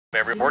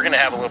We're going to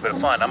have a little bit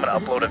of fun. I'm going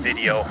to upload a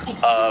video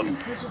of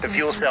the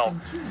fuel cell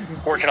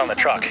working on the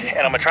truck,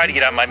 and I'm going to try to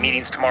get out of my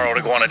meetings tomorrow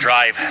to go on a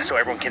drive so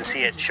everyone can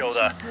see it, show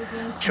the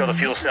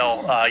fuel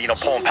cell,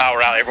 pulling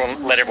power out.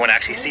 Let everyone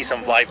actually see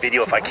some live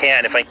video if I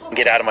can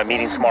get out of my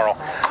meetings tomorrow.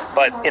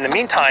 But in the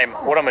meantime,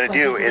 what I'm going to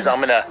do is I'm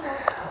going to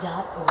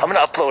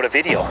upload a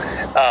video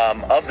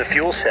of the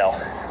fuel cell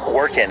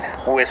working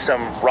with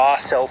some raw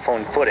cell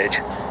phone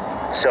footage.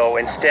 So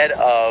instead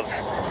of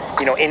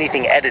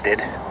anything edited,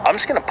 I'm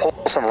just gonna pull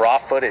some raw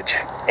footage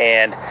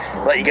and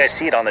let you guys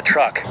see it on the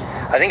truck.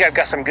 I think I've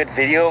got some good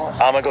video.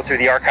 I'm gonna go through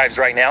the archives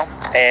right now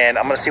and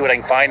I'm gonna see what I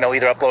can find. I'll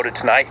either upload it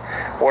tonight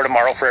or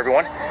tomorrow for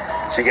everyone,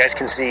 so you guys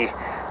can see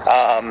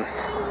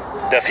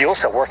the fuel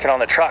cell working on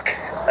the truck.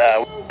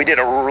 We did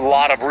a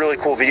lot of really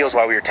cool videos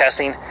while we were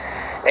testing,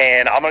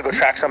 and I'm gonna go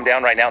track some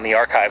down right now in the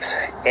archives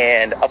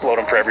and upload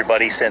them for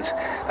everybody, since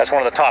that's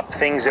one of the top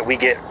things that we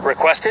get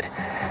requested.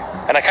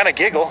 And I kind of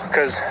giggle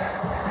because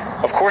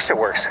of course it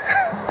works.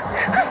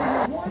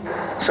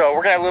 So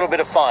we're gonna have a little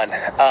bit of fun.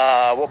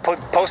 We'll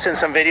post in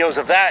some videos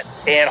of that,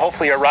 and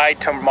hopefully a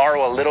ride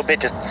tomorrow a little bit,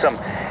 just some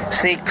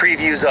sneak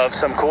previews of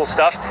some cool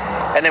stuff.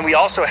 And then we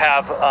also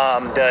have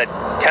the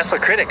Tesla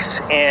critics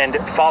and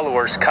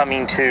followers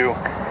coming to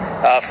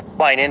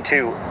flying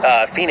into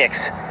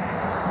Phoenix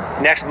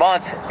next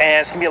month, and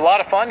it's gonna be a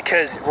lot of fun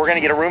because we're gonna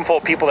get a room full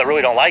of people that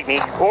really don't like me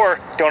or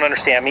don't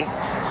understand me,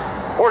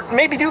 or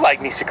maybe do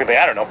like me secretly.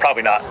 I don't know,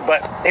 probably not.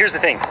 But here's the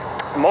thing.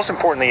 Most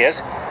importantly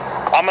is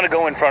I'm gonna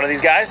go in front of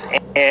these guys,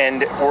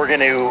 and we're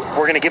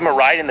gonna give them a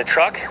ride in the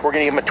truck. We're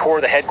gonna give them a tour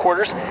of the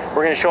headquarters.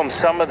 We're gonna show them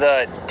some of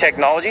the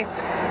technology,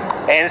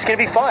 and it's gonna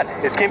be fun.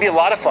 It's gonna be a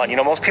lot of fun.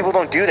 Most people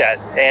don't do that,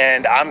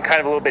 and I'm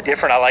kind of a little bit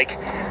different. I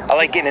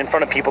like getting in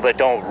front of people that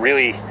don't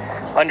really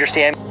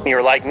understand me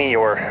or like me,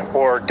 or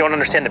don't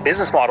understand the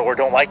business model, or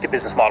don't like the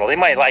business model. They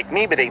might like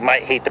me, but they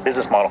might hate the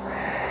business model.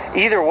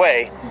 Either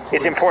way,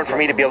 it's important for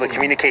me to be able to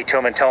communicate to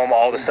them and tell them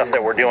all the stuff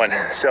that we're doing.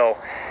 So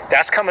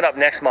that's coming up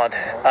next month.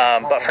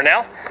 But for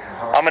now,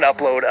 I'm going to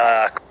upload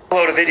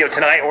a video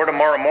tonight or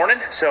tomorrow morning.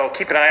 So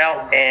keep an eye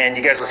out, and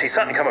you guys will see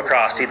something come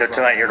across either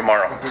tonight or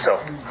tomorrow. So.